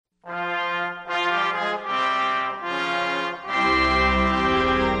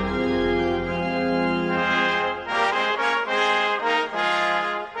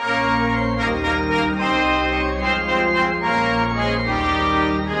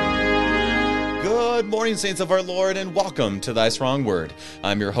morning, saints of our Lord, and welcome to Thy Strong Word.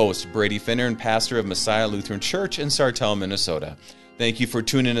 I'm your host, Brady Finner, and pastor of Messiah Lutheran Church in Sartell, Minnesota. Thank you for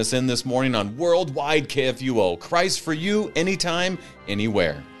tuning us in this morning on Worldwide KFUO. Christ for you, anytime,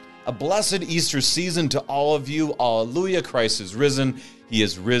 anywhere. A blessed Easter season to all of you. Alleluia, Christ is risen. He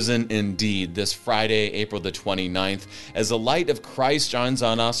is risen indeed this Friday, April the 29th, as the light of Christ shines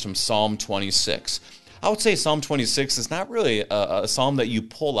on us from Psalm 26. I would say Psalm 26 is not really a psalm that you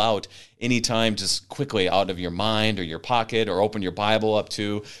pull out anytime just quickly out of your mind or your pocket or open your Bible up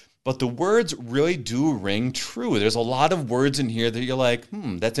to, but the words really do ring true. There's a lot of words in here that you're like,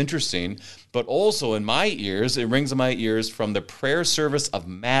 that's interesting, but also in my ears, it rings in my ears from the prayer service of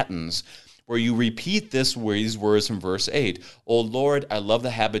Matins, where you repeat these words from verse 8. O Lord, I love the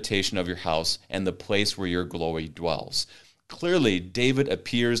habitation of your house and the place where your glory dwells. Clearly, David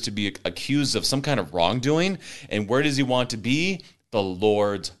appears to be accused of some kind of wrongdoing, and where does he want to be? The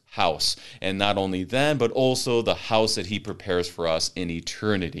Lord's house. And not only then, but also the house that he prepares for us in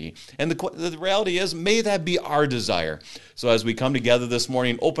eternity. And the reality is, may that be our desire. So as we come together this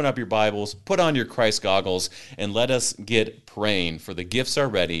morning, open up your Bibles, put on your Christ goggles, and let us get praying, for the gifts are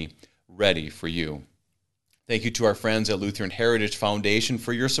ready for you. Thank you to our friends at Lutheran Heritage Foundation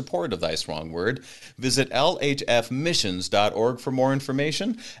for your support of Thy Strong Word. Visit lhfmissions.org for more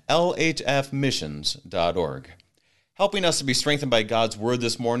information, lhfmissions.org. Helping us to be strengthened by God's Word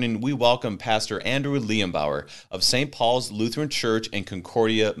this morning, we welcome Pastor Andrew Lienbauer of St. Paul's Lutheran Church in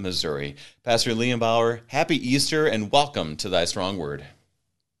Concordia, Missouri. Pastor Lienbauer, happy Easter and welcome to Thy Strong Word.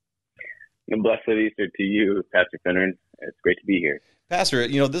 And blessed Easter to you, Pastor Finner. It's great to be here. Pastor,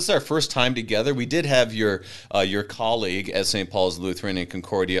 this is our first time together. We did have your colleague at St. Paul's Lutheran in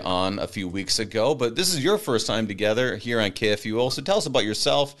Concordia on a few weeks ago, but this is your first time together here on KFUO. So tell us about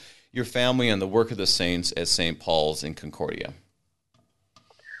yourself, your family, and the work of the saints at St. Paul's in Concordia.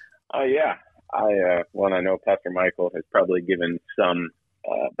 I know Pastor Michael has probably given some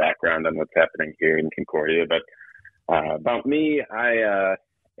background on what's happening here in Concordia, but about me, I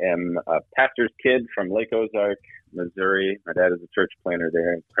am a pastor's kid from Lake Ozark, Missouri. My dad is a church planter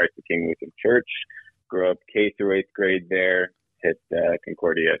there in Christ the King Lutheran Church. Grew up K through 8th grade there. Hit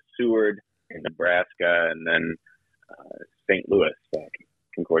Concordia Seward in Nebraska, and then St. Louis,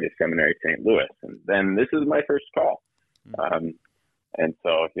 Concordia Seminary, St. Louis. And then this is my first call. And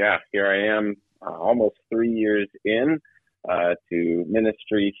so, here I am almost 3 years in to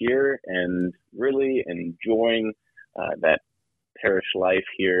ministry here and really enjoying that parish life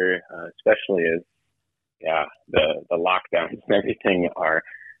here, especially as the lockdowns and everything are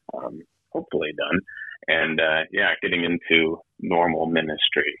hopefully done, and getting into normal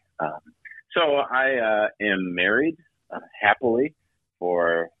ministry. So I am married happily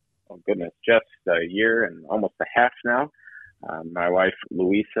for just a year and almost a half now. My wife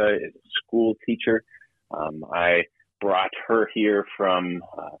Louisa is a school teacher. I brought her here from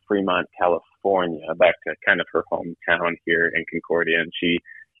Fremont, California, back to kind of her hometown here in Concordia, and she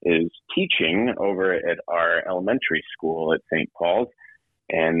is teaching over at our elementary school at St. Paul's,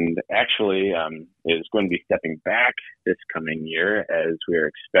 and actually is going to be stepping back this coming year as we are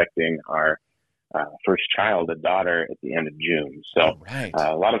expecting our first child, a daughter, at the end of June. So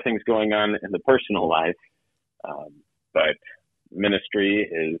a lot of things going on in the personal life, but ministry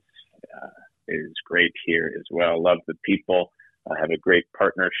is great here as well. Love the people. I have a great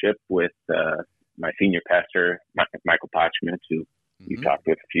partnership with my senior pastor, Michael Potchman, who you talked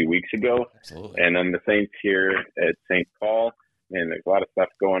with a few weeks ago. Absolutely. And then the saints here at St. Paul, and there's a lot of stuff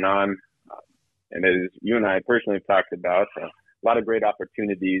going on. And as you and I personally have talked about, a lot of great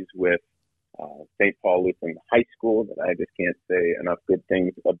opportunities with St. Paul Lutheran High School that I just can't say enough good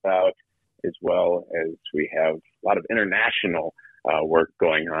things about, as well as we have a lot of international work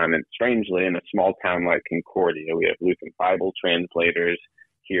going on. And strangely, in a small town like Concordia, we have Lutheran Bible translators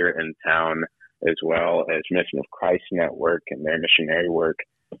here in town, as well as Mission of Christ Network and their missionary work.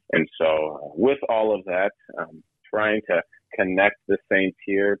 And so with all of that, trying to connect the saints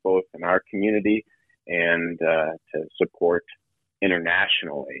here, both in our community and to support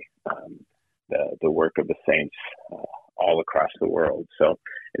internationally the work of the saints all across the world. So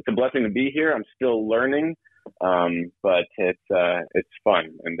it's a blessing to be here. I'm still learning, but it's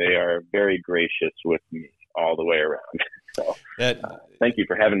fun, and they are very gracious with me all the way around. So thank you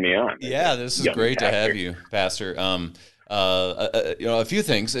for having me on. Yeah, this is great to have you, Pastor. A few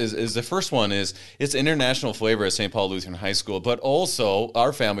things is the first one is it's international flavor at St. Paul Lutheran High School, but also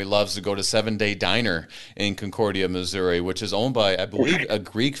our family loves to go to 7 Day Diner in Concordia, Missouri, which is owned by, I believe, a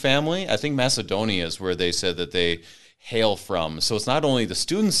Greek family. I think Macedonia is where they said that they hail from. So it's not only the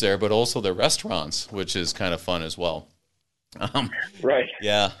students there, but also the restaurants, which is kind of fun as well. Right.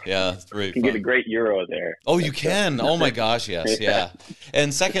 Yeah, it's very You can fun. get a great euro there. Oh, you can. Oh my gosh, yes, Yeah. yeah.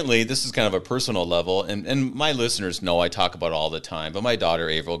 And secondly, this is kind of a personal level, and my listeners know I talk about it all the time. But my daughter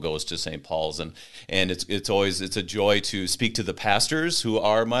Avril goes to St. Paul's, and it's a joy to speak to the pastors who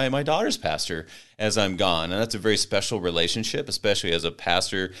are my daughter's pastor as I'm gone, and that's a very special relationship, especially as a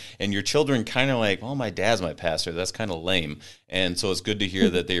pastor. And your children kind of like, oh, my dad's my pastor. That's kind of lame, and so it's good to hear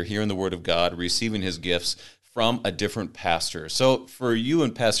that they're hearing the word of God, receiving His gifts from a different pastor. So for you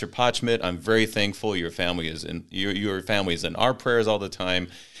and Pastor Potchmit, I'm very thankful. Your family is in our prayers all the time,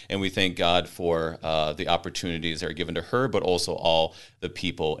 and we thank God for the opportunities that are given to her, but also all the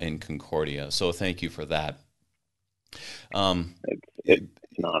people in Concordia. So thank you for that. It's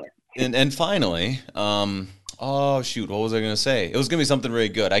an honor. And finally, oh shoot, what was I going to say? It was going to be something really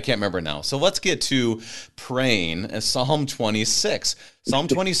good. I can't remember now. So let's get to praying. Psalm 26. Psalm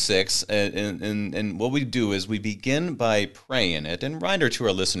 26, and what we do is we begin by praying it, and reminder to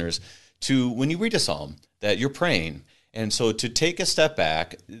our listeners to, when you read a psalm, that you're praying. And so to take a step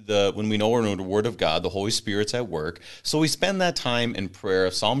back, when we know we're in the Word of God, the Holy Spirit's at work. So we spend that time in prayer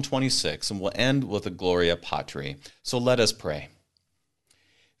of Psalm 26, and we'll end with a Gloria Patri. So let us pray.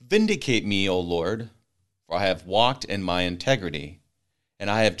 Vindicate me, O Lord, for I have walked in my integrity, and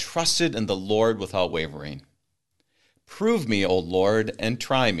I have trusted in the Lord without wavering. Prove me, O Lord, and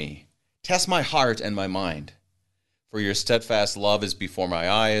try me. Test my heart and my mind. For your steadfast love is before my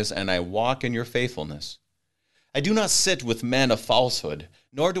eyes, and I walk in your faithfulness. I do not sit with men of falsehood,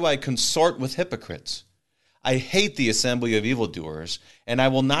 nor do I consort with hypocrites. I hate the assembly of evildoers, and I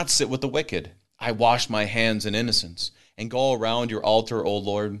will not sit with the wicked. I wash my hands in innocence, and go around your altar, O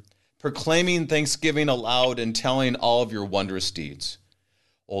Lord, proclaiming thanksgiving aloud and telling all of your wondrous deeds.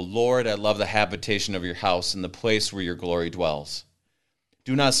 O Lord, I love the habitation of your house and the place where your glory dwells.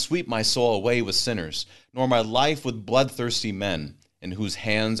 Do not sweep my soul away with sinners, nor my life with bloodthirsty men, in whose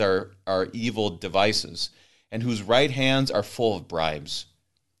hands are evil devices, and whose right hands are full of bribes.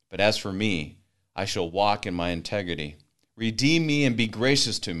 But as for me, I shall walk in my integrity. Redeem me and be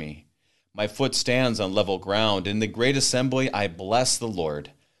gracious to me. My foot stands on level ground. In the great assembly I bless the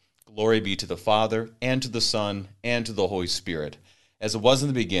Lord. Glory be to the Father, and to the Son, and to the Holy Spirit, as it was in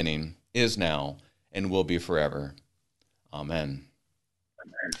the beginning, is now, and will be forever. Amen.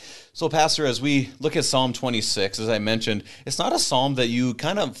 So, Pastor, as we look at Psalm 26, as I mentioned, it's not a psalm that you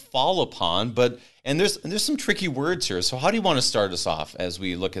kind of fall upon, and there's some tricky words here. So how do you want to start us off as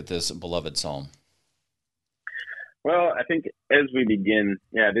we look at this beloved psalm? Well, I think as we begin,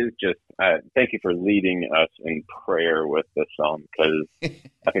 it is just, thank you for leading us in prayer with the psalm, because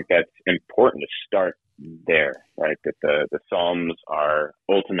I think that's important to start there, right? That the psalms are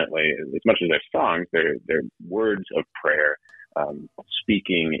ultimately, as much as they're songs, they're words of prayer,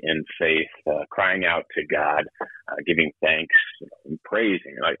 speaking in faith, crying out to God, giving thanks, and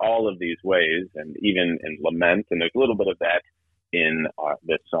praising, like all of these ways, and even in lament. And there's a little bit of that in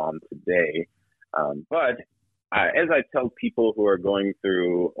this psalm today. But as I tell people who are going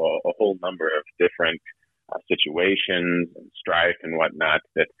through a whole number of different situations and strife and whatnot,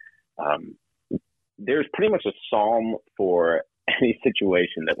 that there's pretty much a psalm for any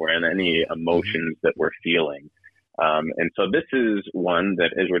situation that we're in, any emotions that we're feeling. And so this is one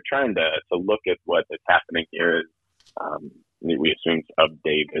that, as we're trying to look at what is happening here, we assume it's of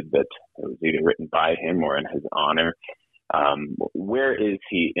David, that it was either written by him or in his honor. Where is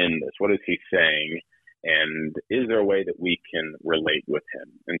he in this? What is he saying? And is there a way that we can relate with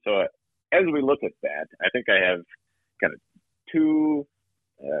him? And so as we look at that, I think I have kind of two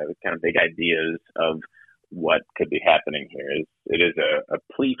kind of big ideas of what could be happening here. It is a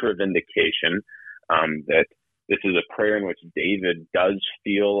plea for vindication, that this is a prayer in which David does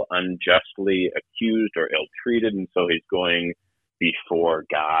feel unjustly accused or ill-treated, and so he's going before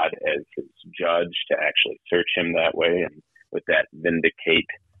God as his judge to actually search him that way, and with that vindicate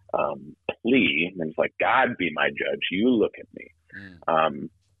plea, and it's like, God be my judge, you look at me.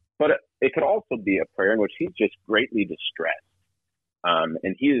 But it could also be a prayer in which he's just greatly distressed,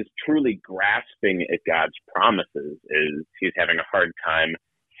 and he is truly grasping at God's promises, as he's having a hard time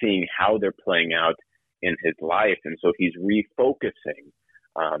seeing how they're playing out in his life, and so he's refocusing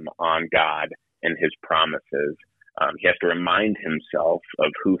on God and his promises. He has to remind himself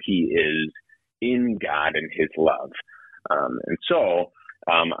of who he is in God and his love. And so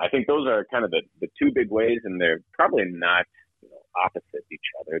I think those are kind of the two big ways, and they're probably not opposite each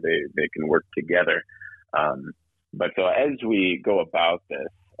other. They can work together. But so as we go about this,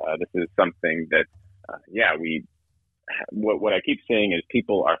 this is something that, what I keep saying is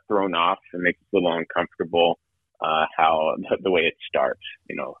people are thrown off and makes it a little uncomfortable how the way it starts,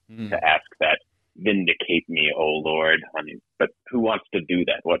 to ask that vindicate me, O Lord. I mean, but who wants to do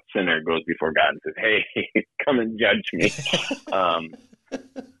that? What sinner goes before God and says, hey, come and judge me?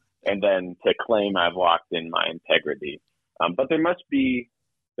 And then to claim I've walked in my integrity. But there must be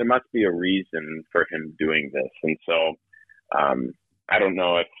a reason for him doing this. And so I don't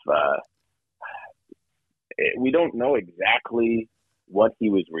know if we don't know exactly what he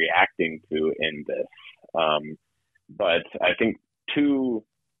was reacting to in this. But I think two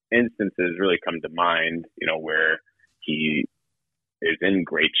instances really come to mind, where he is in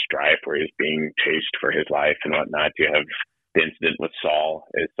great strife, where he's being chased for his life and whatnot. You have the incident with Saul,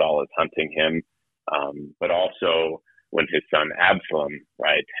 as Saul is hunting him, but also when his son Absalom,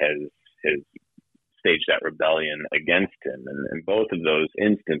 right, has staged that rebellion against him. And in both of those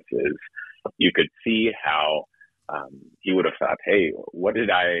instances, you could see how he would have thought, hey, what did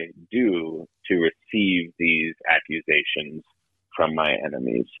I do to receive these accusations from my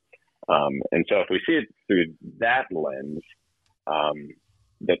enemies? And so if we see it through that lens,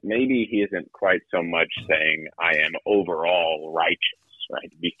 that maybe he isn't quite so much saying I am overall righteous,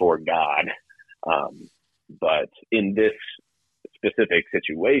 right, before God. But in this specific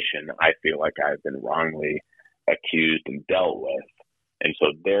situation, I feel like I've been wrongly accused and dealt with. And so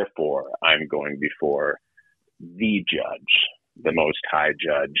therefore, I'm going before the judge, the Most High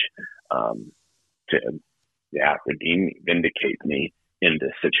Judge, to redeem me, vindicate me in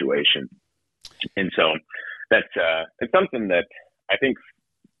this situation. And so that's it's something that I think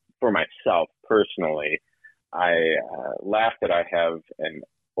for myself personally, I laugh that I have an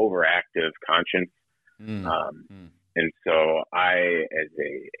overactive conscience. And so I, as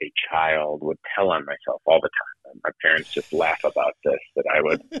a child, would tell on myself all the time. My parents just laugh about this, that I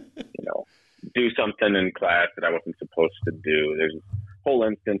would, do something in class that I wasn't supposed to do. There's a whole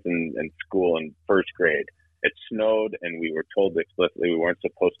instance in school in first grade. It snowed, and we were told explicitly we weren't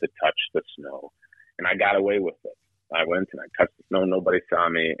supposed to touch the snow. And I got away with it. I went and I touched the snow. Nobody saw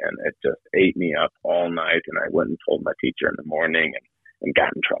me, and it just ate me up all night. And I went and told my teacher in the morning and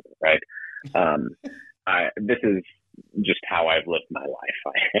got in trouble, right? This is just how I've lived my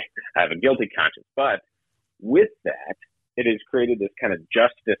life. I have a guilty conscience. But with that, it has created this kind of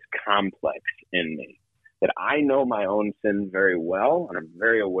justice complex in me, that I know my own sin very well, and I'm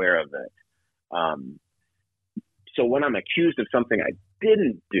very aware of it. So when I'm accused of something I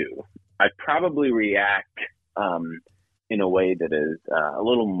didn't do, I probably react in a way that is a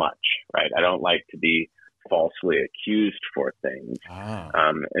little much, right? I don't like to be falsely accused for things.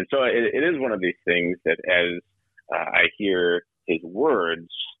 And so it is one of these things that as I hear his words,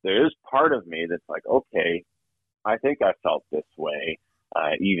 there is part of me that's like, okay, I think I felt this way,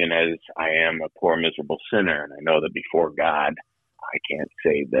 even as I am a poor, miserable sinner. And I know that before God, I can't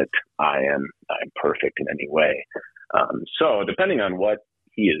say that I'm perfect in any way. So depending on what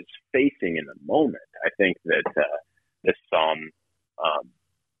he is facing in the moment, I think that this psalm,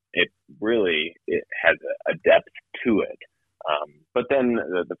 it has a depth to it. But then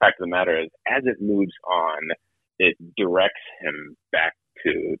the fact of the matter is, as it moves on, it directs him back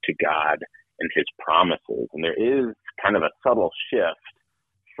to God and his promises. And there is kind of a subtle shift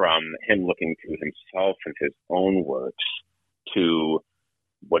from him looking to himself and his own works to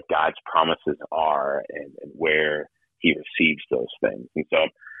what God's promises are and where he receives those things. And so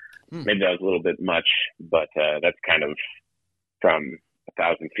maybe that was a little bit much, but that's kind of from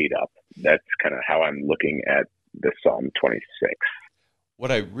 1,000 feet up. That's kind of how I'm looking at this Psalm 26.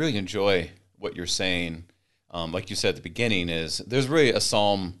 What I really enjoy what you're saying, like you said at the beginning, is there's really a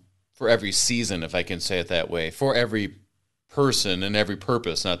psalm for every season, if I can say it that way, for every person and every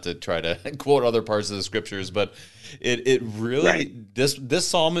purpose, not to try to quote other parts of the scriptures, but it really, right. This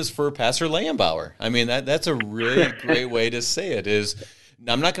psalm is for Pastor Leyenbauer. I mean, that's a really great way to say it is,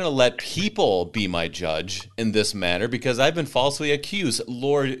 I'm not going to let people be my judge in this matter because I've been falsely accused.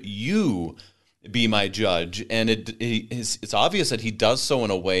 Lord, you be my judge. And it's obvious that he does so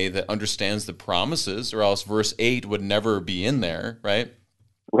in a way that understands the promises, or else verse 8 would never be in there, right?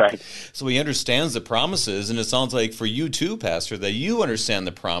 Right. So he understands the promises, and it sounds like for you too, Pastor, that you understand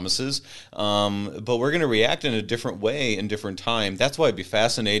the promises, but we're going to react in a different way in different time. That's why it'd be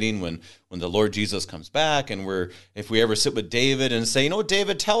fascinating when the Lord Jesus comes back, and if we ever sit with David and say,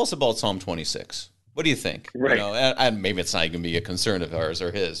 David, tell us about Psalm 26. What do you think? Right. And maybe it's not going to be a concern of ours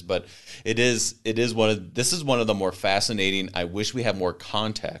or his, but this is one of the more fascinating. I wish we had more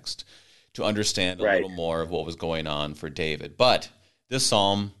context to understand a little more of what was going on for David, but this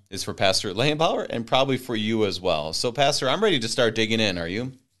psalm is for Pastor Leyenbauer and probably for you as well. So, Pastor, I'm ready to start digging in. Are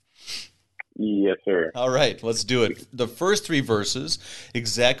you? Yes, sir. All right, let's do it. The first three verses,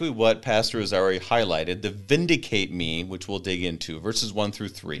 exactly what Pastor has already highlighted, the vindicate me, which we'll dig into, verses 1 through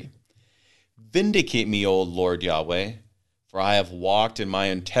 3. Vindicate me, O Lord Yahweh, for I have walked in my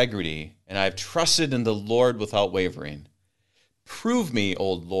integrity, and I have trusted in the Lord without wavering. Prove me,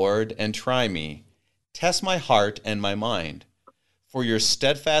 O Lord, and try me. Test my heart and my mind. For your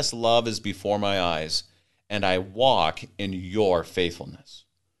steadfast love is before my eyes, and I walk in your faithfulness.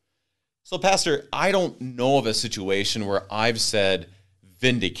 So, Pastor, I don't know of a situation where I've said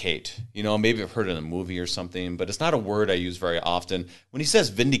vindicate. Maybe I've heard it in a movie or something, but it's not a word I use very often. When he says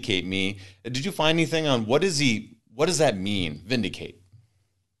vindicate me, did you find anything on what does that mean, vindicate?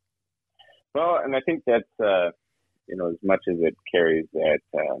 Well, and I think that's, as much as it carries that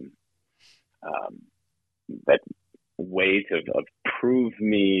weight of prove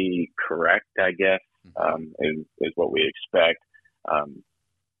me correct, I guess, is what we expect.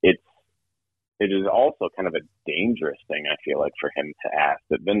 It is also kind of a dangerous thing, I feel like, for him to ask.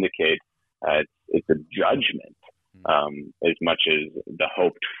 That vindicate, it's a judgment, as much as the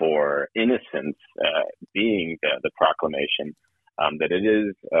hoped for innocence being the proclamation, that it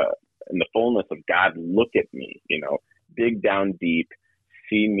is in the fullness of God, look at me, dig down deep,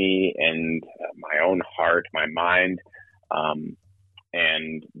 see me and my own heart, my mind,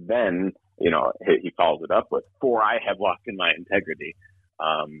 and then, he follows it up with, for I have walked in my integrity.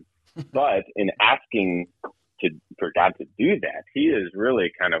 But in asking for God to do that, he is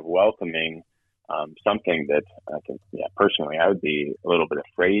really kind of welcoming something that I think, personally, I would be a little bit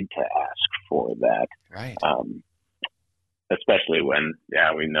afraid to ask for that. Right. Especially when,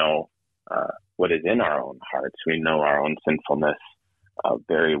 we know what is in our own hearts. We know our own sinfulness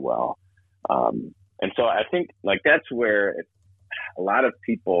very well. And so I think that's where a lot of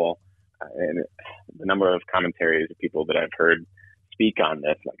people, and the number of commentaries of people that I've heard speak on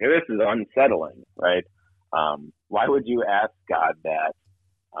this, this is unsettling, right? Why would you ask God that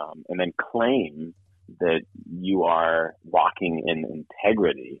and then claim that you are walking in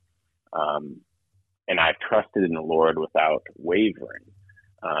integrity and I've trusted in the Lord without wavering?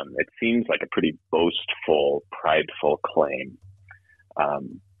 It seems like a pretty boastful, prideful claim.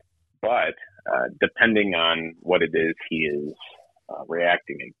 But depending on what it is he is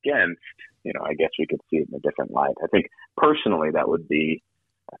reacting against, I guess we could see it in a different light. I think personally that would be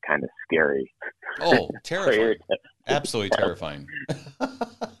kind of scary. Oh, terrifying. Absolutely terrifying.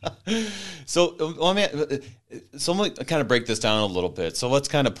 So let me kind of break this down a little bit. So let's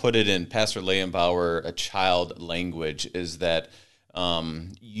kind of put it in Pastor Leyenbauer, a child language, is that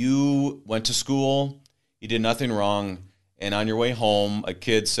you went to school, you did nothing wrong, and on your way home, a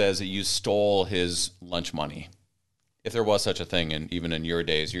kid says that you stole his lunch money. If there was such a thing, and even in your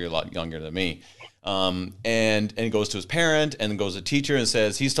days, you're a lot younger than me. And he goes to his parent and goes to the teacher and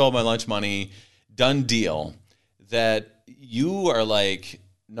says, he stole my lunch money, done deal. That you are like,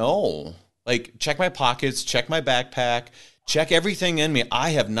 no, check my pockets, check my backpack, check everything in me.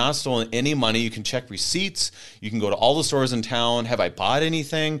 I have not stolen any money. You can check receipts. You can go to all the stores in town. Have I bought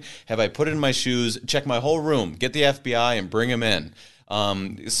anything? Have I put it in my shoes? Check my whole room. Get the FBI and bring him in.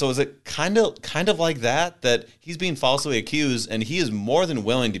 So is it kind of like that he's being falsely accused, and he is more than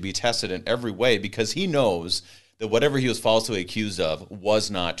willing to be tested in every way because he knows that whatever he was falsely accused of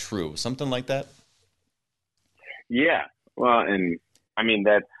was not true? Something like that? Yeah. Well, and I mean,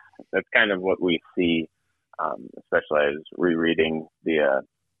 that's kind of what we see, especially as rereading the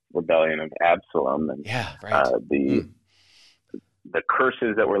rebellion of Absalom and the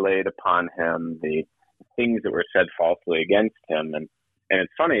curses that were laid upon him, the things that were said falsely against him. And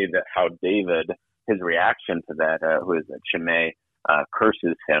it's funny that how David, his reaction to that, who is Shimei,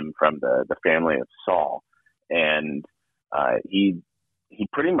 curses him from the family of Saul. And he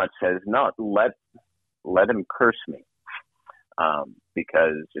pretty much says, no, let him curse me.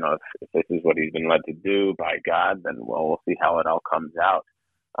 Because, if this is what he's been led to do by God, then we'll see how it all comes out.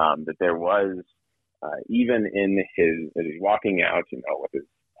 That there was, even in as he's walking out, with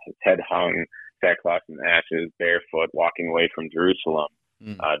his head hung, sackcloth and ashes, barefoot, walking away from Jerusalem,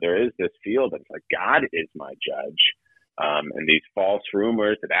 there is this feel that's like, God is my judge. And these false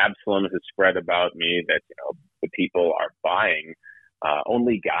rumors that Absalom has spread about me, that, the people are buying,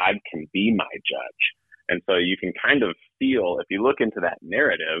 only God can be my judge. And so you can kind of feel, if you look into that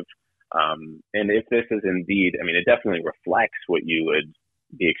narrative, and if this is indeed, it definitely reflects what you would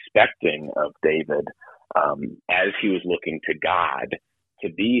be expecting of David as he was looking to God to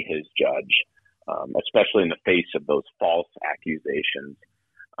be his judge, especially in the face of those false accusations,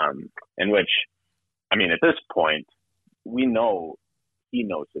 in which, at this point, we know he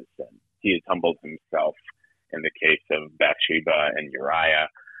knows his sin. He has humbled himself in the case of Bathsheba and Uriah.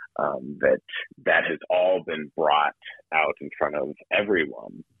 That has all been brought out in front of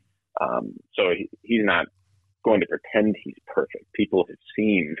everyone. So he's not going to pretend he's perfect. People have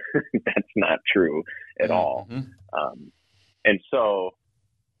seen that's not true at all. And so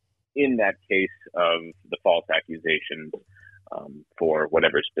in that case of the false accusations, for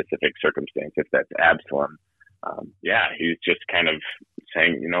whatever specific circumstance, if that's Absalom, he's just kind of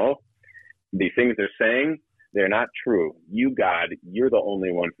saying, these things they're saying, they're not true. You, God, you're the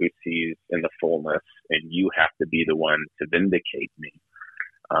only one who sees in the fullness, and you have to be the one to vindicate me.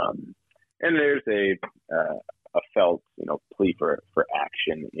 And there's a felt, plea for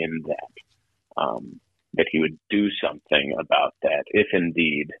action in that, that he would do something about that, if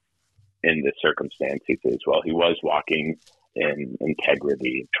indeed in this circumstance he says, well, he was walking in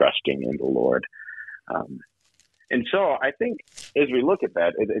integrity, trusting in the Lord. And so I think as we look at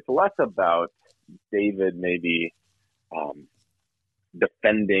that, it's less about David maybe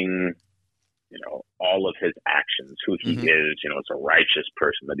defending, all of his actions, who he is, as a righteous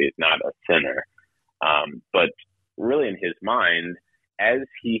person, that he's not a sinner. But really in his mind, as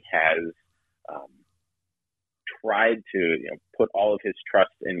he has tried to put all of his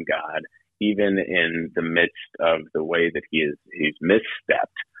trust in God, even in the midst of the way that he's misstepped,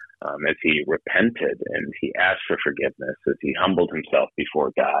 as he repented and he asked for forgiveness, as he humbled himself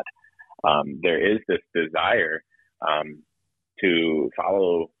before God, there is this desire to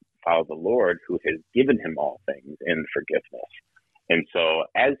follow the Lord, who has given him all things in forgiveness. And so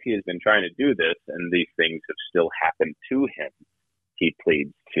as he has been trying to do this, and these things have still happened to him, he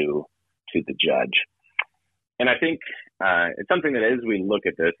pleads to the judge. And I think it's something that as we look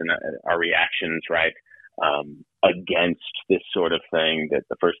at this and our reactions, right, against this sort of thing, that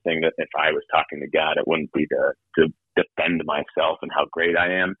the first thing that if I was talking to God, it wouldn't be to defend myself and how great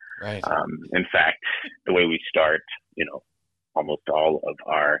I am. Right. In fact, the way we start, almost all of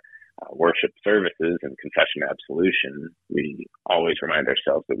our worship services and confession absolution, we always remind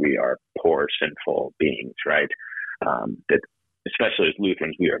ourselves that we are poor, sinful beings, right? That especially as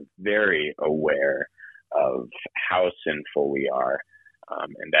Lutherans, we are very aware of how sinful we are.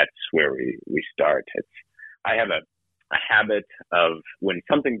 And that's where we start. I have a habit of when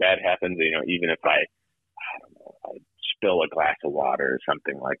something bad happens, even if I spill a glass of water or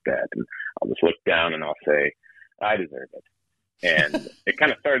something like that, and I'll just look down and I'll say, I deserve it. And it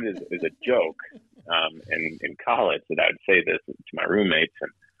kind of started as a joke in college that I would say this to my roommates.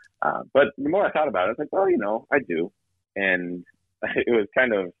 But the more I thought about it, I was like, well, I do. And it was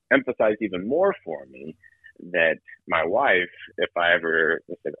kind of emphasized even more for me that my wife, if I ever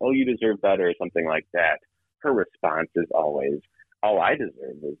said, oh, you deserve better or something like that, her response is always, all I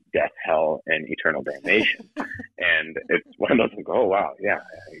deserve is death, hell, and eternal damnation. And it's one of those things, oh, wow, yeah,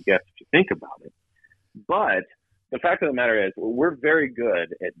 I guess if you think about it. But the fact of the matter is, we're very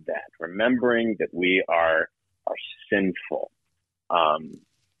good at that, remembering that we are sinful.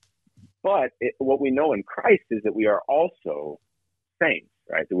 But what we know in Christ is that we are also saints,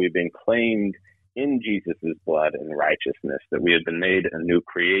 right? That we've been claimed in Jesus' blood and righteousness, that we have been made a new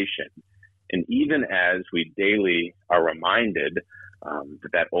creation. And even as we daily are reminded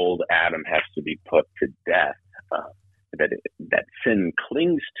that old Adam has to be put to death, that sin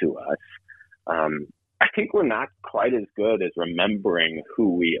clings to us, I think we're not quite as good as remembering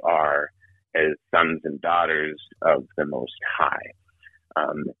who we are as sons and daughters of the Most High.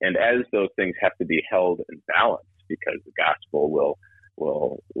 And as those things have to be held in balance, because the gospel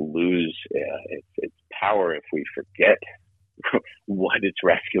will lose its power if we forget what it's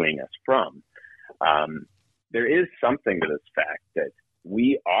rescuing us from. There is something to this fact that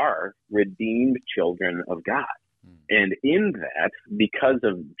we are redeemed children of God. And in that, because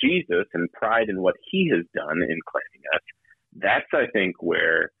of Jesus and pride in what he has done in claiming us, that's, I think,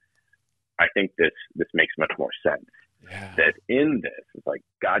 where I think this makes much more sense. Yeah. That in this, it's like,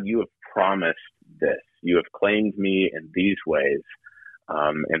 God, you have promised this. You have claimed me in these ways.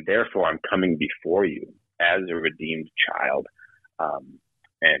 And therefore, I'm coming before you as a redeemed child.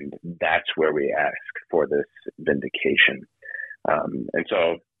 And that's where we ask for this vindication. And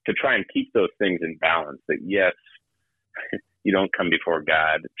so to try and keep those things in balance, that yes, you don't come before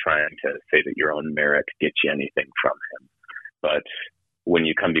God trying to say that your own merit gets you anything from him. But when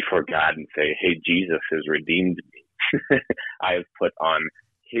you come before God and say, hey, Jesus has redeemed me, I have put on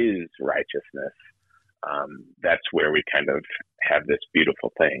his righteousness, that's where we kind of have this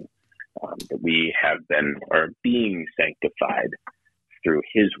beautiful thing, that we have been or being sanctified through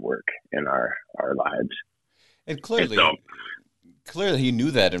his work in our lives. And clearly he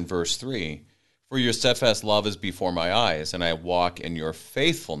knew that in verse 3. For your steadfast love is before my eyes, and I walk in your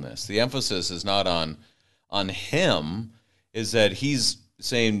faithfulness. The emphasis is not on him, is that he's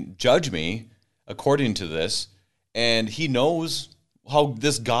saying, judge me according to this, and he knows how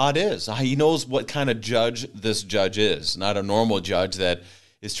this God is. He knows what kind of judge this judge is. Not a normal judge that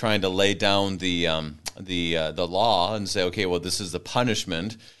is trying to lay down the law and say, okay, well, this is the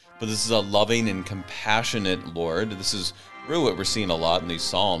punishment, but this is a loving and compassionate Lord. This is really what we're seeing a lot in these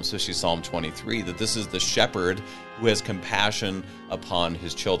Psalms, especially Psalm 23, that this is the shepherd who has compassion upon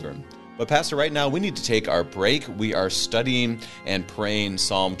his children. But Pastor, right now we need to take our break. We are studying and praying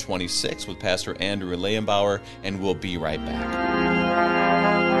Psalm 26 with Pastor Andrew Leyenbauer, and we'll be right back.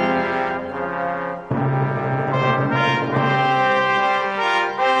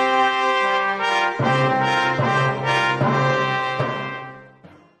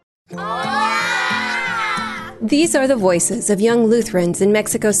 These are the voices of young Lutherans in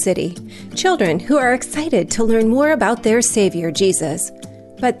Mexico City, children who are excited to learn more about their Savior, Jesus.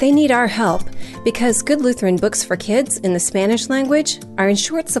 But they need our help because good Lutheran books for kids in the Spanish language are in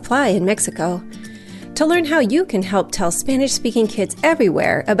short supply in Mexico. To learn how you can help tell Spanish-speaking kids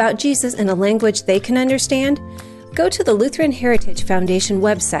everywhere about Jesus in a language they can understand, go to the Lutheran Heritage Foundation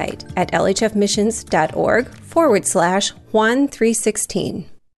website at lhfmissions.org/Juan316.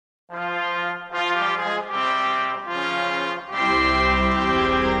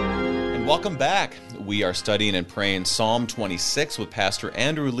 Welcome back. We are studying and praying Psalm 26 with Pastor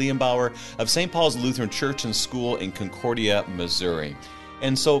Andrew Leyenbauer of St. Paul's Lutheran Church and School in Concordia, Missouri.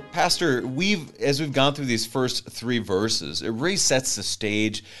 And so, Pastor, as we've gone through these first three verses, it really sets the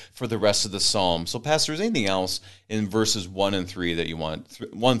stage for the rest of the psalm. So, Pastor, is there anything else in verses 1 and 3 that you want,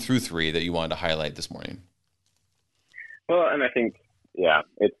 1 through 3, that you wanted to highlight this morning? Well, and I think,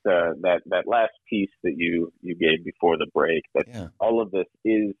 it's that last piece that you gave before the break, that all of this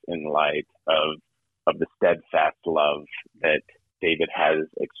is in light of the steadfast love that David has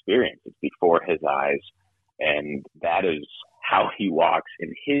experienced. It's before his eyes, and that is how he walks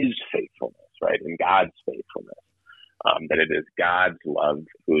in his faithfulness, right? In God's faithfulness. That it is God's love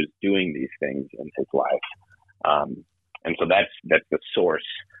who is doing these things in his life. And so that's the source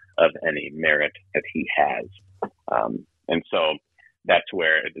of any merit that he has. And so that's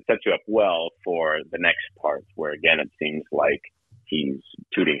where it sets you up well for the next part, where again it seems like he's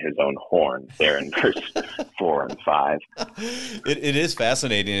tooting his own horn there in verse 4 and 5. It is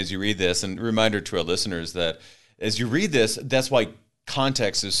fascinating as you read this, and a reminder to our listeners that as you read this, that's why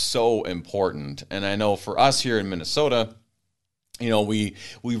context is so important. And I know for us here in Minnesota, we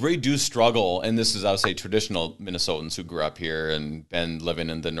really do struggle, and this is, I would say, traditional Minnesotans who grew up here and been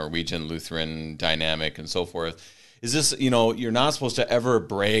living in the Norwegian Lutheran dynamic and so forth. Is this, you're not supposed to ever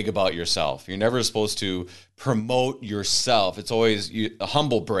brag about yourself. You're never supposed to promote yourself. It's always a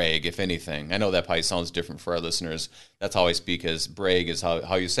humble brag, if anything. I know that probably sounds different for our listeners. That's how I speak, as brag is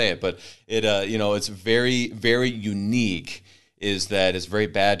how you say it. But it, it's very, very unique, is that it's very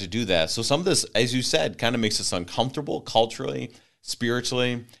bad to do that. So some of this, as you said, kind of makes us uncomfortable culturally,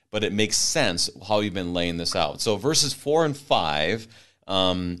 spiritually, but it makes sense how you've been laying this out. So verses 4 and 5,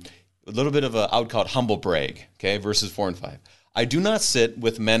 a little bit of I would call it humble brag, okay? Verses 4 and 5. I do not sit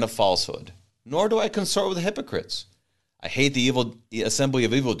with men of falsehood, nor do I consort with hypocrites. I hate the assembly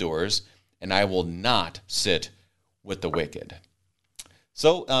of evildoers, and I will not sit with the wicked.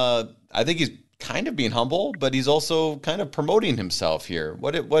 So I think he's kind of being humble, but he's also kind of promoting himself here.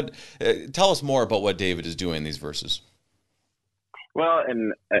 Tell us more about what David is doing in these verses. Well,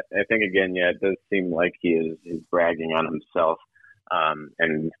 and I think, again, it does seem like he is bragging on himself.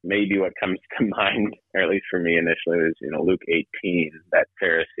 And maybe what comes to mind, or at least for me initially, was, Luke 18, that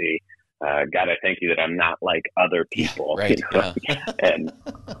Pharisee, God, I thank you that I'm not like other people. Yeah, right. And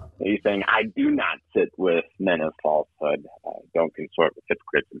he's saying, I do not sit with men of falsehood, don't consort with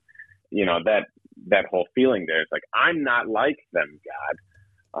hypocrites. And, that whole feeling there is like, I'm not like them,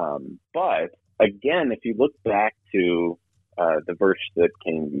 God. But again, if you look back to the verse that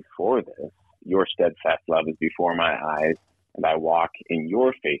came before this, your steadfast love is before my eyes, and I walk in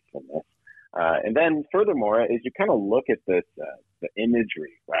your faithfulness. And then furthermore, as you kind of look at this, the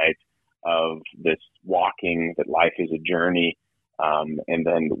imagery, right, of this walking, that life is a journey, and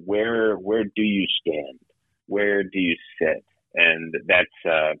then where do you stand? Where do you sit? And that's,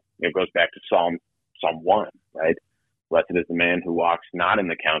 it goes back to Psalm 1, right? Blessed is the man who walks not in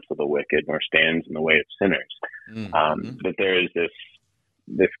the counsel of the wicked, nor stands in the way of sinners. Mm-hmm. But there is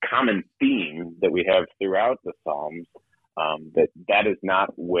this common theme that we have throughout the Psalms, that is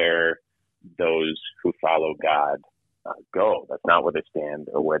not where those who follow God go. That's not where they stand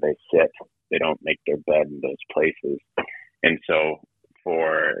or where they sit. They don't make their bed in those places. And so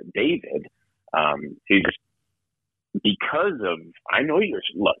for David, he just, because of, I know your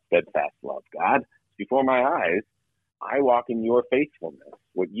steadfast love, God, before my eyes, I walk in your faithfulness,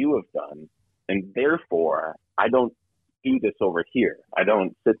 what you have done, and therefore I don't do this over here. I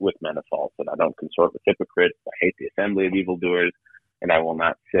don't sit with men of falsehood. I don't consort with hypocrites. I hate the assembly of evildoers, and I will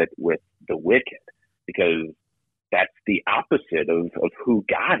not sit with the wicked, because that's the opposite of who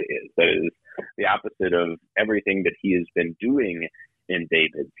God is. That is the opposite of everything that he has been doing in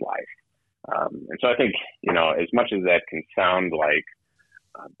David's life. And so I think, as much as that can sound like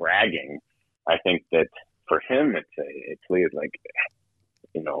bragging, I think that for him, it's like,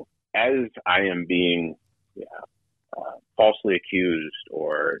 as I am being falsely accused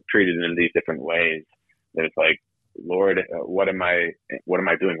or treated in these different ways, there's like, Lord, what am I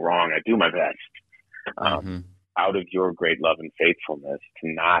doing wrong? I do my best out of your great love and faithfulness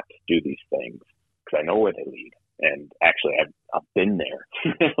to not do these things, because I know where they lead. And actually, I've been there,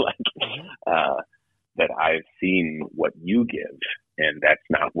 that I've seen what you give, and that's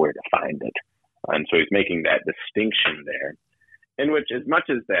not where to find it. And so he's making that distinction there, in which, as much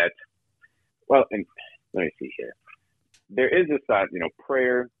as that, and let me see here, there is this thought,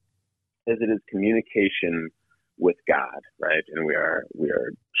 prayer, as it is communication with God, right? And we are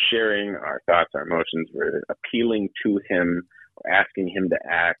sharing our thoughts, our emotions. We're appealing to him, we're asking him to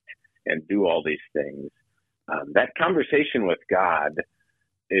act and do all these things. That conversation with God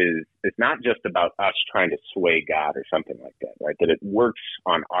is not just about us trying to sway God or something like that, right? That it works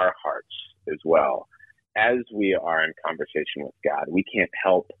on our hearts as well. As we are in conversation with God, we can't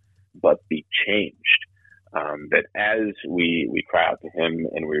help but be changed. That as we cry out to him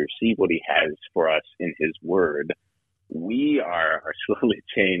and we receive what he has for us in his word, we are slowly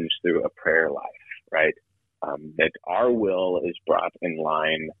changed through a prayer life, right? That our will is brought in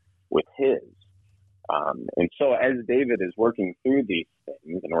line with his. And so as David is working through these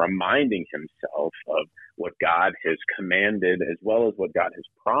things and reminding himself of what God has commanded as well as what God has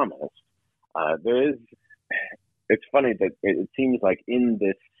promised, it's funny that it seems like in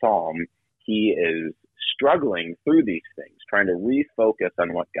this psalm, he is struggling through these things, trying to refocus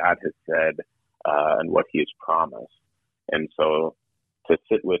on what God has said and what he has promised. And so to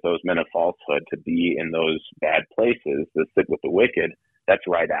sit with those men of falsehood, to be in those bad places, to sit with the wicked, that's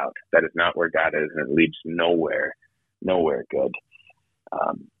right out. That is not where God is, and it leads nowhere good.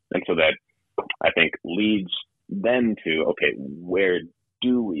 And so that, I think, leads then to, okay, where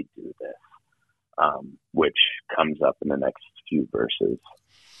do we do this? Which comes up in the next few verses.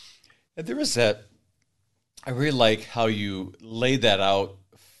 And there is that, I really like how you laid that out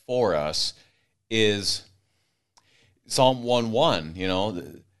for us, is Psalm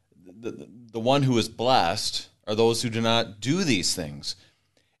 1:1, the one who is blessed are those who do not do these things.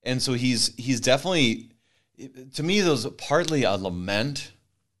 And so he's definitely, to me, those partly a lament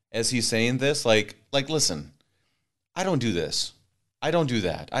as he's saying this, like, listen, I don't do this. I don't do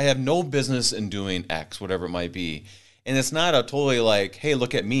that. I have no business in doing X, whatever it might be. And it's not a totally like, hey,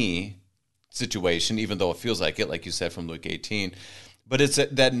 look at me situation, even though it feels like it, like you said from Luke 18. But it's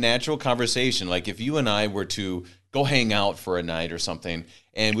that natural conversation. Like if you and I were to go hang out for a night or something,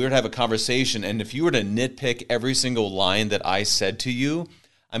 and we were to have a conversation, and if you were to nitpick every single line that I said to you,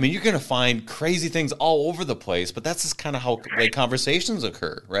 I mean, you're going to find crazy things all over the place, but that's just kind of how like conversations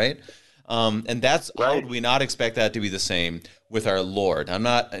occur, right? And that's right. How would we not expect that to be the same with our Lord? I'm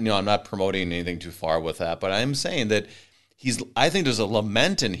not promoting anything too far with that, but I'm saying that I think there's a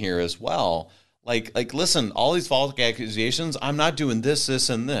lament in here as well. Like, listen, all these false accusations, I'm not doing this,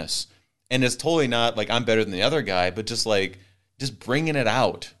 and this. And it's totally not like I'm better than the other guy, but just bringing it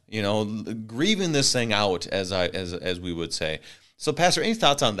out, grieving this thing out, as we would say. So, Pastor, any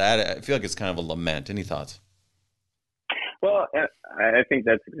thoughts on that? I feel like it's kind of a lament. Any thoughts? Well, I think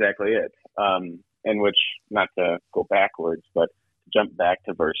that's exactly it. In which, not to go backwards, but to jump back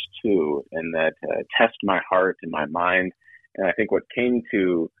to verse 2, and that test my heart and my mind. And I think what came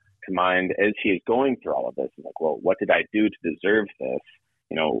to mind as he is going through all of this is like, well, what did I do to deserve this?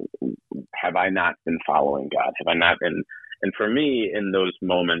 Have I not been following God? Have I not been? And for me, in those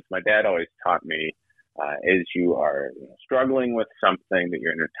moments, my dad always taught me, as you are struggling with something, that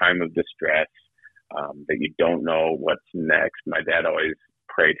you're in a time of distress, that you don't know what's next. My dad always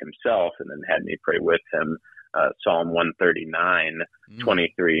prayed himself and then had me pray with him. Psalm 139,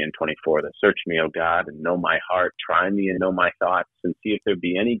 23 and 24, that search me, O God, and know my heart, try me and know my thoughts, and see if there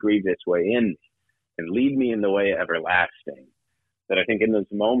be any grievous way in me, and lead me in the way everlasting. That I think in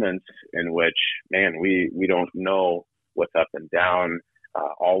those moments in which, man, we don't know what's up and down,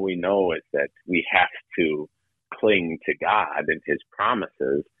 all we know is that we have to cling to God and his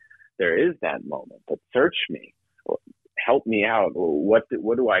promises. There is that moment, but search me, help me out. What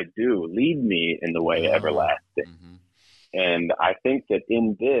do I do? Lead me in the way everlasting. Mm-hmm. And I think that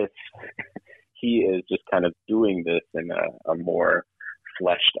in this, he is just kind of doing this in a more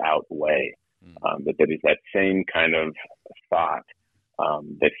fleshed out way. But that is that same kind of thought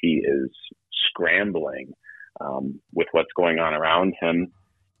that he is scrambling with what's going on around him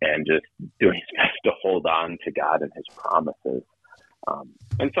and just doing his best to hold on to God and his promises.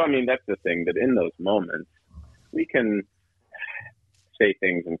 And so, I mean, that's the thing, that in those moments, we can say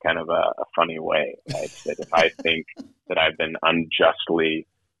things in kind of a funny way, right? That if I think that I've been unjustly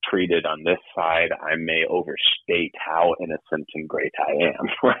treated on this side, I may overstate how innocent and great I am,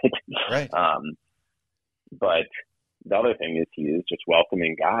 right? Right. But the other thing is he is just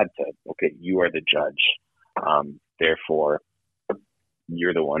welcoming God to, okay, you are the judge. Therefore,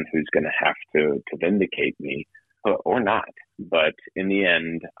 you're the one who's going to have to vindicate me, or not. But in the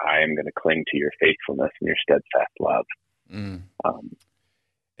end, I am going to cling to your faithfulness and your steadfast love.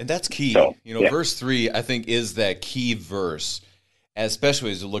 And that's key. So, Verse 3, I think, is that key verse,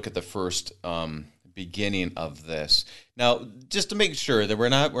 especially as you look at the first beginning of this. Now, just to make sure that we're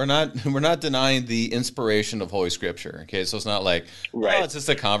not denying the inspiration of Holy Scripture. Okay, so it's not like, right, it's just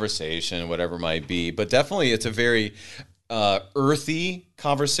a conversation, whatever it might be. But definitely, it's a very earthy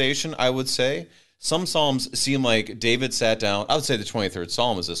conversation, I would say. Some Psalms seem like David sat down. I would say the 23rd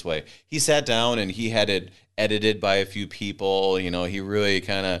Psalm is this way. He sat down and he had it edited by a few people. He really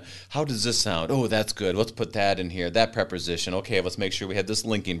kind of, how does this sound? Oh, that's good. Let's put that in here. That preposition. Okay, let's make sure we have this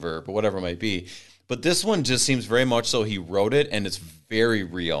linking verb or whatever it might be. But this one just seems very much so he wrote it, and it's very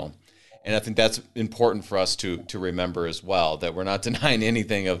real. And I think that's important for us to remember as well, that we're not denying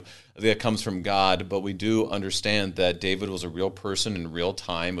anything that comes from God, but we do understand that David was a real person in real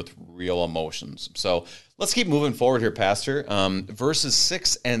time with real emotions. So let's keep moving forward here, Pastor. Verses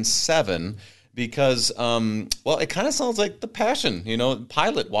 6 and 7, because, it kind of sounds like the Passion,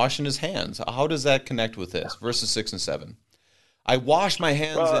 Pilate washing his hands. How does that connect with this? Verses 6 and 7. I wash my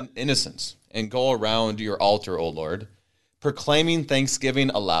hands in innocence and go around your altar, O Lord, proclaiming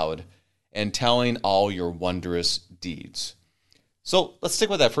thanksgiving aloud and telling all your wondrous deeds. So let's stick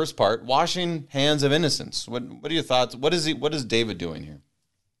with that first part, washing hands of innocence. What are your thoughts? What is David doing here?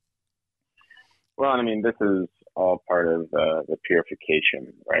 Well, I mean, this is all part of the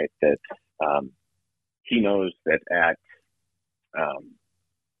purification, right? That he knows that at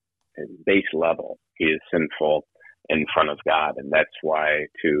his base level, he is sinful in front of God, and that's why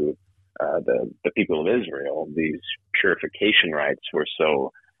to the people of Israel, these purification rites were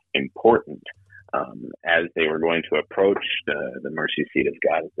so important as they were going to approach the mercy seat of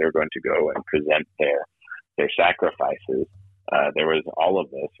God, as they were going to go and present their sacrifices. There was all of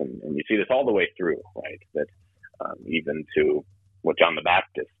this, and you see this all the way through, right? That even to what John the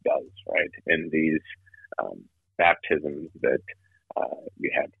Baptist does, right? In these baptisms that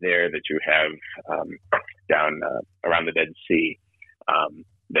you have there, that you have down around the Dead Sea,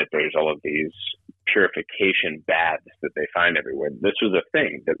 that there's all of these purification baths that they find everywhere. This was a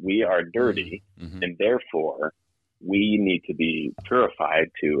thing, that we are dirty, and therefore we need to be purified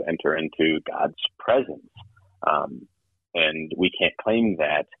to enter into God's presence. And we can't claim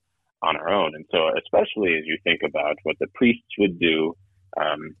that on our own. And so especially as you think about what the priests would do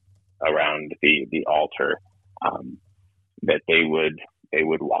around the altar, that they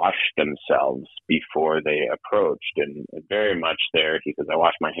would wash themselves before they approached. And very much there, he says, I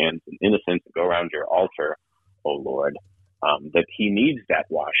wash my hands in innocence and go around your altar, O Lord, that he needs that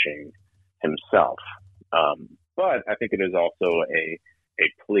washing himself. But I think it is also a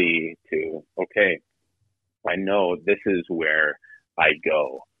plea to, okay, I know this is where I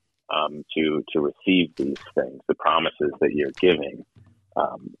go to receive these things, the promises that you're giving.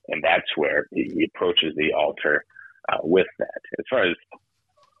 And that's where he approaches the altar with that. As far as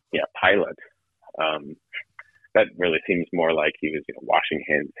Pilate, that really seems more like he was washing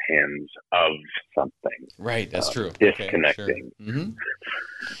his hands of something. Right, that's true. Disconnecting. Okay,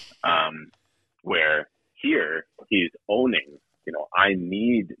 sure. Where here he's owning, I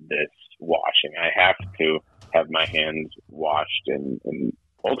need this washing. I have to have my hands washed, and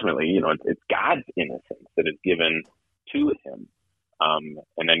ultimately, it's God's innocence that is given to him.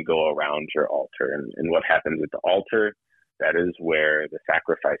 And then go around your altar. And what happens at the altar, that is where the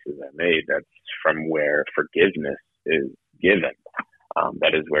sacrifices are made. That's from where forgiveness is given.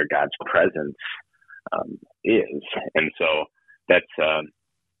 That is where God's presence is. And so that's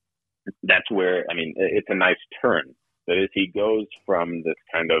where, it's a nice turn. That is, he goes from this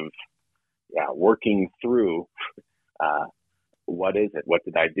kind of working through what is it? What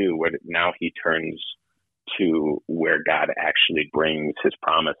did I do? Now he turns to where God actually brings his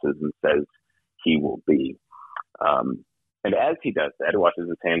promises and says he will be. And as he does that, washes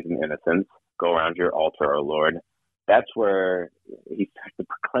his hands in innocence, go around your altar, O Lord, that's where he starts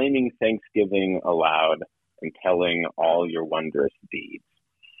proclaiming thanksgiving aloud and telling all your wondrous deeds.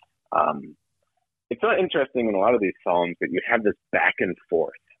 it's so interesting in a lot of these Psalms that you have this back and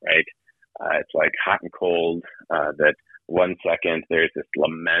forth, right? It's like hot and cold, that 1 second there's this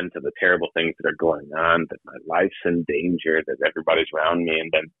lament of the terrible things that are going on, that my life's in danger, that everybody's around me,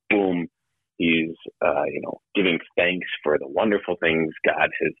 and then boom, he's, giving thanks for the wonderful things God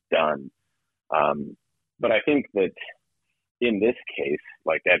has done. But I think that in this case,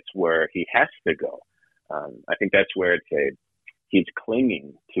 like that's where he has to go. I think that's where he's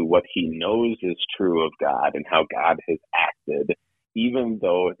clinging to what he knows is true of God and how God has acted, even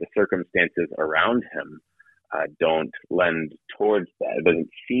though the circumstances around him don't lend towards that. It doesn't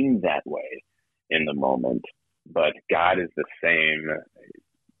seem that way in the moment, but God is the same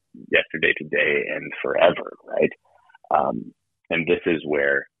yesterday, today, and forever, right? And this is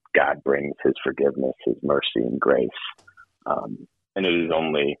where God brings his forgiveness, his mercy, and grace. And it is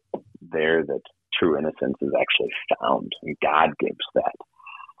only there that true innocence is actually found, and God gives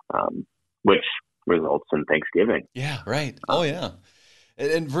that, which results in thanksgiving. Yeah, right. Oh, yeah.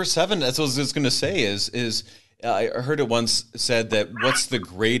 And verse 7, that's what I was just going to say, is I heard it once said that what's the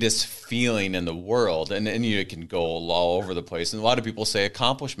greatest feeling in the world? And you can go all over the place. And a lot of people say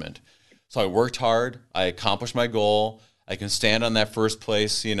accomplishment. So I worked hard. I accomplished my goal. I can stand on that first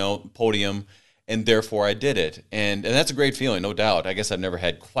place, podium, and therefore I did it. And that's a great feeling, no doubt. I guess I've never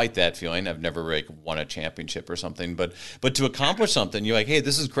had quite that feeling. I've never won a championship or something. But to accomplish something, you're like, hey,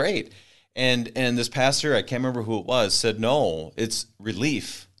 this is great. And this pastor, I can't remember who it was, said, no, it's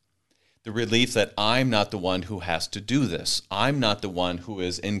relief. The relief that I'm not the one who has to do this. I'm not the one who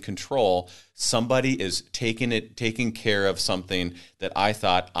is in control. Somebody is taking care of something that I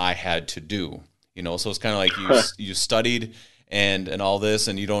thought I had to do. So it's kind of like you studied and all this,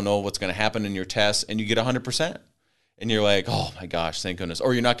 and you don't know what's going to happen in your test, and you get 100%. And you're like, oh my gosh, thank goodness.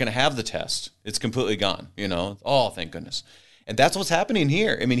 Or you're not going to have the test. It's completely gone, Oh, thank goodness. And that's what's happening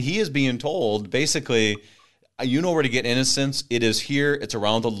here. I mean, he is being told, basically, you know where to get innocence. It is here. It's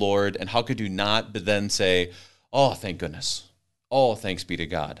around the Lord. And how could you not but then say, oh, thank goodness. Oh, thanks be to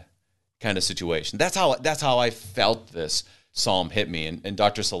God kind of situation. That's how I felt this psalm hit me. And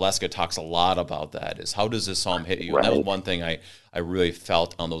Dr. Saleska talks a lot about that, is how does this psalm hit you? Right. And that was one thing I really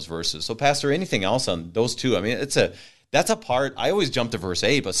felt on those verses. So, Pastor, anything else on those two? I mean, that's a part. I always jump to verse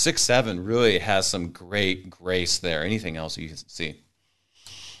 8, but 6, 7 really has some great grace there. Anything else you see?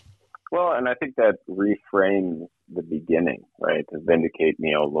 Well, and I think that reframes the beginning, right? To vindicate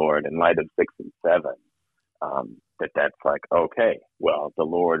me, O Lord, in light of 6 and 7, that's like, okay, well, the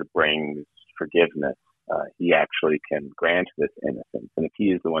Lord brings forgiveness. He actually can grant this innocence. And if he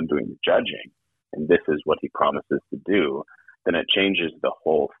is the one doing the judging, and this is what he promises to do, then it changes the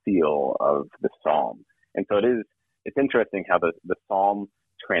whole feel of the psalm. And so it's interesting how the psalm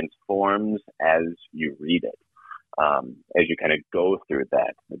transforms as you read it. As you kind of go through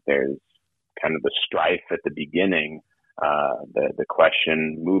that, there's kind of the strife at the beginning, the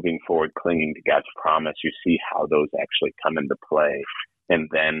question moving forward, clinging to God's promise. You see how those actually come into play. And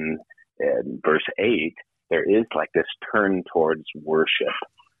then in verse 8, there is like this turn towards worship,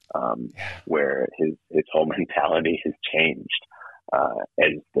 where his whole mentality has changed,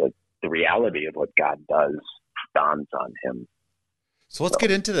 as the reality of what God does dawns on him. So let's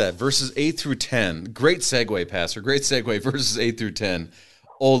get into that. Verses 8 through 10. Great segue, Pastor. Great segue. Verses 8 through 10.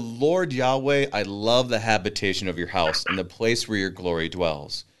 O Lord Yahweh, I love the habitation of your house and the place where your glory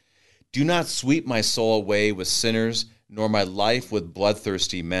dwells. Do not sweep my soul away with sinners, nor my life with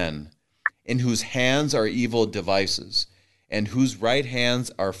bloodthirsty men, in whose hands are evil devices, and whose right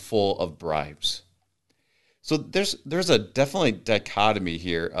hands are full of bribes. So there's a definitely dichotomy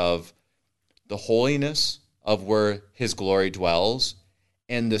here of the holiness of where his glory dwells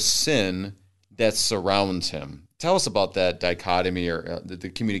and the sin that surrounds him. Tell us about that dichotomy, or the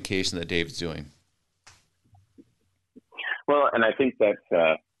communication that David's doing. Well, and I think that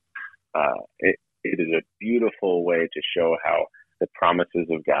it is a beautiful way to show how the promises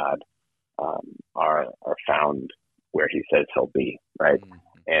of God are found where he says he'll be, right? Mm-hmm.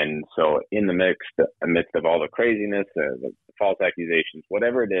 And so in the midst of all the craziness, the false accusations,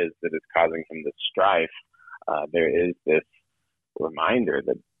 whatever it is that is causing him this strife, there is this reminder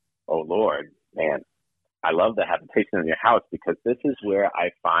that, oh Lord, man, I love the habitation in your house, because this is where I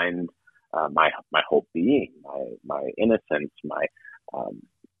find my whole being, my innocence, my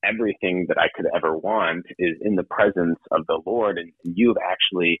everything that I could ever want is in the presence of the Lord, and you've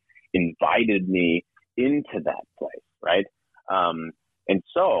actually invited me into that place, right? And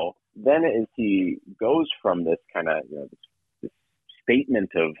so then as he goes from this kind of this statement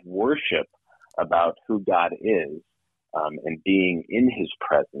of worship about who God is, and being in his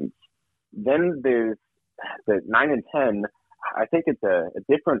presence, then there's the 9 and 10. I think it's a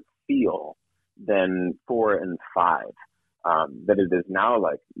different feel than 4 and 5. That it is now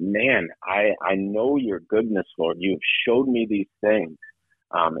like, man, I know your goodness, Lord. You have showed me these things.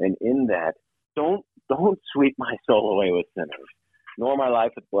 And in that, don't sweep my soul away with sinners, nor my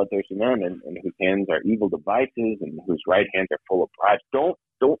life with bloodthirsty men, and whose hands are evil devices, and whose right hands are full of bribes.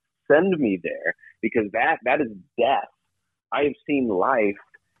 Don't send me there, because that is death. I have seen life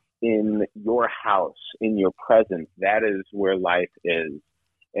in your house, in your presence. That is where life is.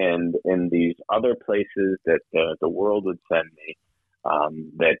 And in these other places that the world would send me,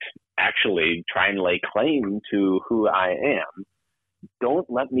 that actually try and lay claim to who I am, don't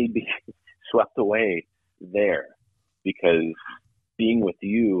let me be swept away there, because being with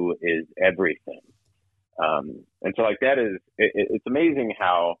you is everything. And so, like, that is, it's amazing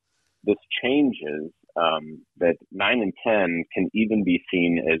how this changes, that 9 and 10 can even be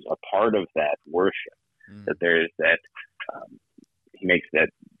seen as a part of that worship, that there is that, he makes that,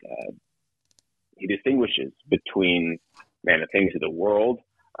 he distinguishes between, the things of the world,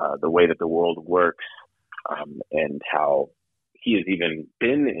 the way that the world works, and how he has even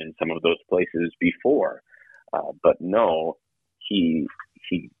been in some of those places before. But no, he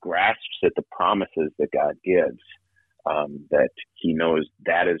grasps at the promises that God gives, that he knows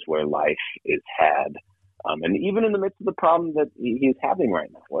that is where life is had. And even in the midst of the problem that he is having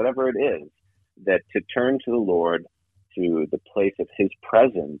right now, whatever it is, that to turn to the Lord, to the place of his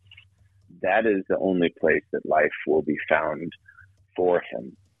presence, that is the only place that life will be found for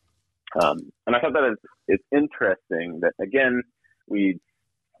him. And I thought that it's interesting that, again, we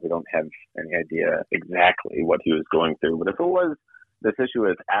don't have any idea exactly what he was going through, but if it was this issue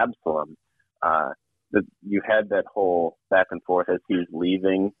with Absalom, that you had that whole back and forth as he was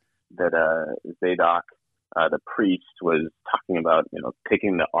leaving, that Zadok, the priest, was talking about,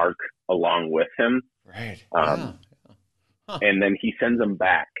 taking the ark along with him. Right. And then he sends him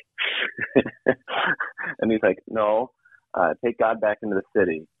back. And he's like, no, take God back into the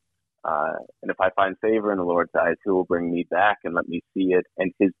city. And if I find favor in the Lord's eyes, he will bring me back and let me see it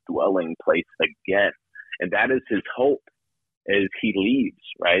and his dwelling place again. And that is his hope as he leaves,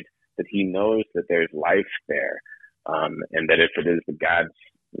 right? That he knows that there's life there. And that if it is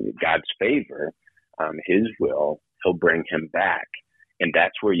God's favor, his will, he'll bring him back. And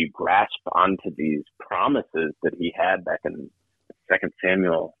that's where you grasp onto these promises that he had back in 2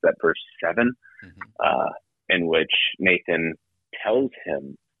 Samuel, that verse 7, in which Nathan tells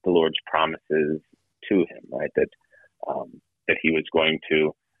him the Lord's promises to him, right? That he was going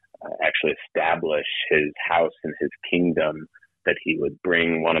to actually establish his house and his kingdom, that he would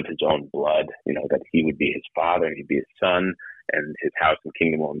bring one of his own blood, that he would be his father and he'd be his son, and his house and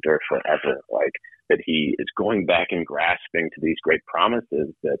kingdom will endure forever. Like, that he is going back and grasping to these great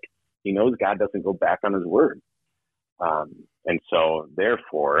promises that he knows God doesn't go back on his word. And so,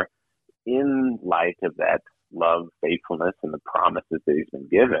 therefore, in light of that love, faithfulness, and the promises that he's been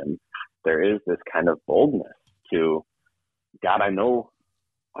given, there is this kind of boldness to, God, I know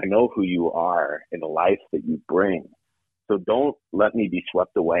who you are in the life that you bring. So don't let me be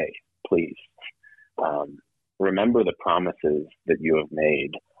swept away, please. Remember the promises that you have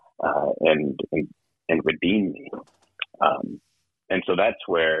made, and redeem me. And so that's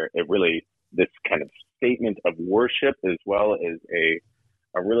where it really, this kind of statement of worship, as well as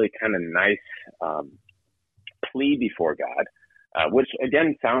a really kind of nice plea before God, which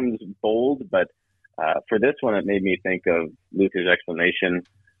again sounds bold, but for this one, it made me think of Luther's explanation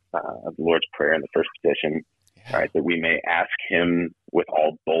of the Lord's Prayer in the first petition, right? That we may ask him with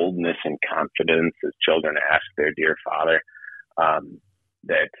all boldness and confidence as children ask their dear Father,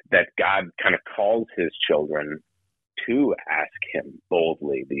 that God kind of calls his children to ask him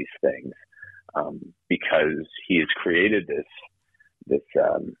boldly these things, because he has created this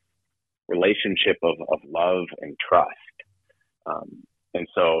relationship of love and trust. And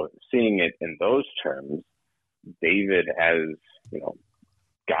so seeing it in those terms, David as,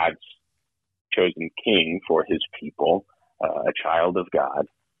 God's chosen king for his people, a child of God,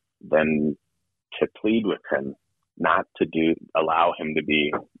 then to plead with him not to allow him to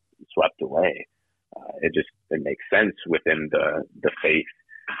be swept away. It makes sense within the faith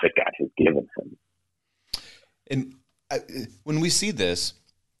that God has given him. And when we see this,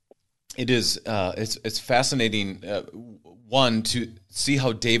 it is it's fascinating. One, to see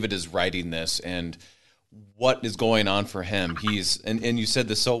how David is writing this and what is going on for him. And you said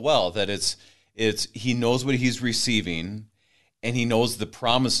this so well, that it's he knows what he's receiving, and he knows the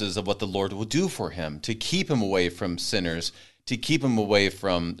promises of what the Lord will do for him to keep him away from sinners, to keep him away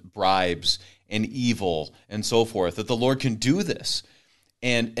from bribes and evil and so forth, that the Lord can do this.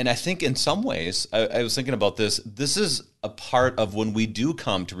 And I think in some ways, I was thinking about this. This is a part of when we do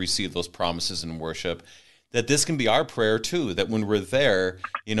come to receive those promises in worship, that this can be our prayer too, that when we're there,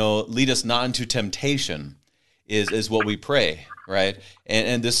 lead us not into temptation is what we pray, right?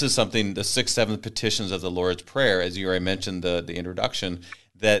 And this is something, the 6th, 7th petitions of the Lord's Prayer, as you already mentioned the introduction,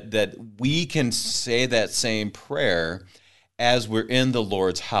 that we can say that same prayer as we're in the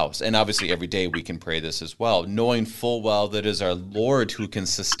Lord's house. And obviously every day we can pray this as well, knowing full well that it is our Lord who can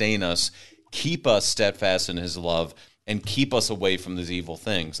sustain us, keep us steadfast in his love, and keep us away from these evil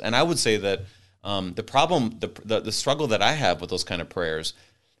things. And I would say that the problem, the struggle that I have with those kind of prayers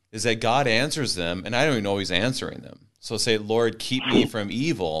is that God answers them, and I don't even know he's answering them. So say, Lord, keep me from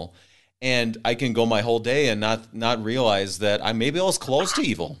evil, and I can go my whole day and not realize that maybe I was close to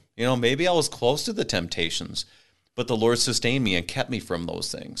evil. Maybe I was close to the temptations, but the Lord sustained me and kept me from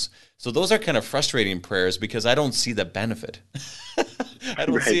those things. So those are kind of frustrating prayers because I don't see the benefit. I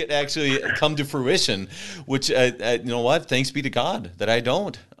don't see it actually come to fruition, which, you know what? Thanks be to God that I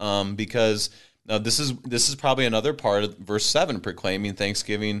don't, because this is probably another part of verse 7, proclaiming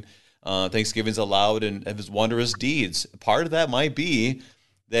thanksgiving. Thanksgiving's allowed and his wondrous deeds. Part of that might be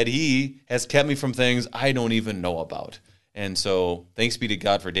that he has kept me from things I don't even know about. And so thanks be to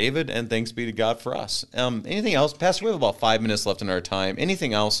God for David, and thanks be to God for us. Anything else? Pastor, we have about 5 minutes left in our time.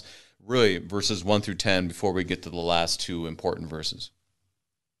 Anything else, really, verses 1 through 10, before we get to the last two important verses?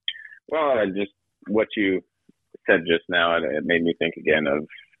 Well, just what you said just now, it made me think again of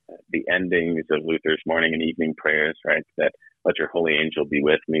the endings of Luther's morning and evening prayers, right? That let your holy angel be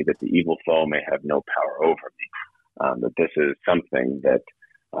with me, that the evil foe may have no power over me. That this is something that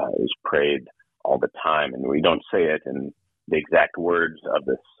is prayed all the time. And we don't say it in the exact words of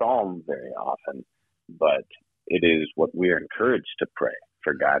the psalm very often, but it is what we are encouraged to pray,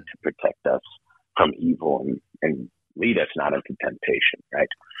 for God to protect us from evil and lead us not into temptation, right?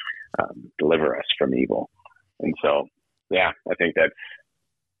 Deliver us from evil. And so, yeah, I think that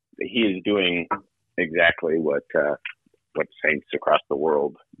he is doing exactly what saints across the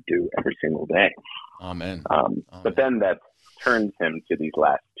world do every single day. Amen. But then that turns him to these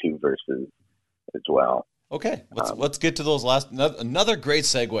last two verses as well. Okay, let's get to those last. Another great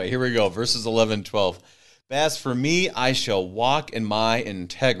segue. Here we go, verses 11 and 12. As for me, I shall walk in my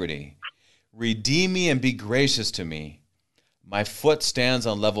integrity. Redeem me and be gracious to me. My foot stands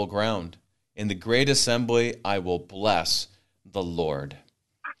on level ground. In the great assembly, I will bless the Lord.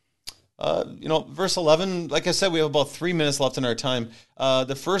 Verse 11, like I said, we have about 3 minutes left in our time.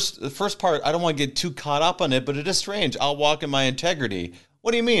 The first part, I don't want to get too caught up on it, but it is strange. I'll walk in my integrity.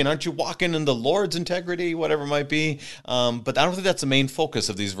 What do you mean? Aren't you walking in the Lord's integrity, whatever it might be? But I don't think that's the main focus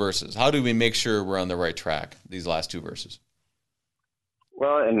of these verses. How do we make sure we're on the right track, these last two verses?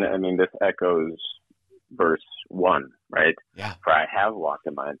 Well, and I mean, this echoes verse 1, right? Yeah. For I have walked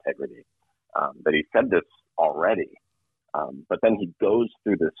in my integrity. But he said this already. But then he goes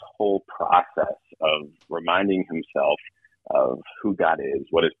through this whole process of reminding himself of who God is,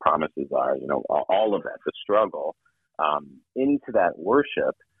 what his promises are, all of that, the struggle, into that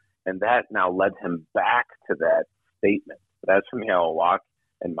worship. And that now led him back to that statement. But as for me, I will walk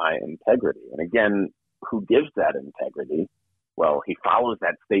in my integrity. And again, who gives that integrity? Well, he follows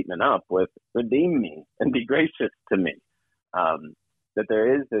that statement up with redeem me and be gracious to me. That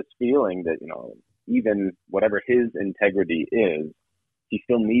there is this feeling that, even whatever his integrity is, he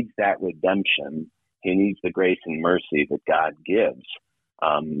still needs that redemption. He needs the grace and mercy that God gives,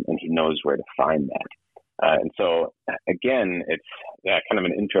 and he knows where to find that. And so, again, it's kind of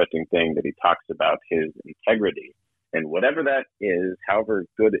an interesting thing that he talks about his integrity. And whatever that is, however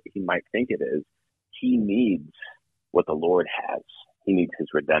good he might think it is, he needs what the Lord has. He needs his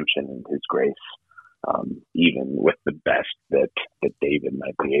redemption and his grace, even with the best that David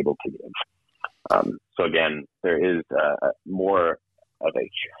might be able to give. So again, there is more of a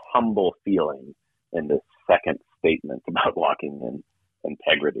humble feeling in this second statement about walking in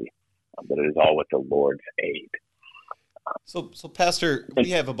integrity, but it is all with the Lord's aid. So Pastor,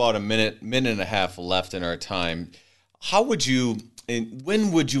 we have about a minute and a half left in our time.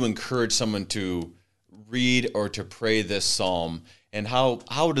 When would you encourage someone to read or to pray this psalm, and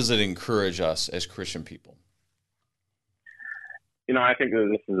how does it encourage us as Christian people? I think that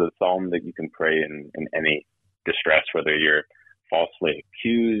this is a psalm that you can pray in any distress, whether you're falsely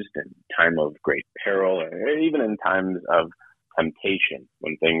accused in time of great peril, or even in times of temptation,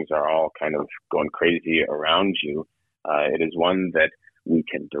 when things are all kind of going crazy around you. It is one that we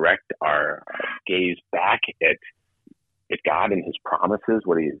can direct our gaze back at God and his promises,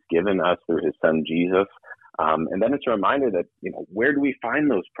 what he has given us through his son, Jesus. And then it's a reminder that, where do we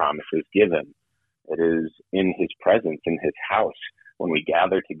find those promises given? It is in his presence, in his house, when we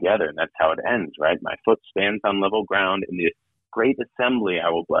gather together, and that's how it ends, right? My foot stands on level ground. In the great assembly,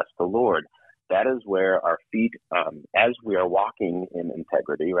 I will bless the Lord. That is where our feet, as we are walking in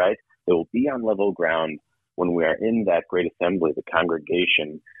integrity, right, they will be on level ground when we are in that great assembly, the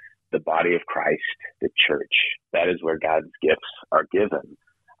congregation, the body of Christ, the church. That is where God's gifts are given,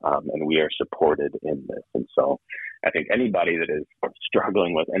 and we are supported in this. And so I think anybody that is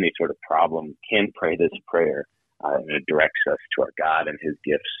struggling with any sort of problem can pray this prayer, and it directs us to our God and his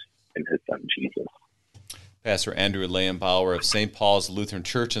gifts in his son, Jesus. Pastor Andrew Leyenbauer of St. Paul's Lutheran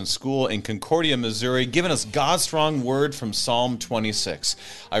Church and School in Concordia, Missouri, giving us God's strong word from Psalm 26.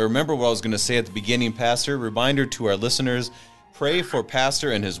 I remember what I was going to say at the beginning, Pastor. Reminder to our listeners, pray for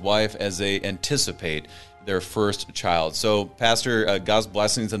Pastor and his wife as they anticipate their first child. So, Pastor, God's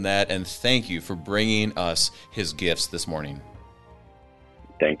blessings in that, and thank you for bringing us his gifts this morning.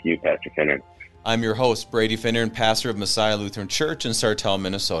 Thank you, Pastor Finner. I'm your host, Brady Finner, and pastor of Messiah Lutheran Church in Sartell,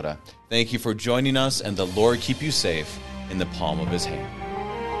 Minnesota. Thank you for joining us, and the Lord keep you safe in the palm of his hand.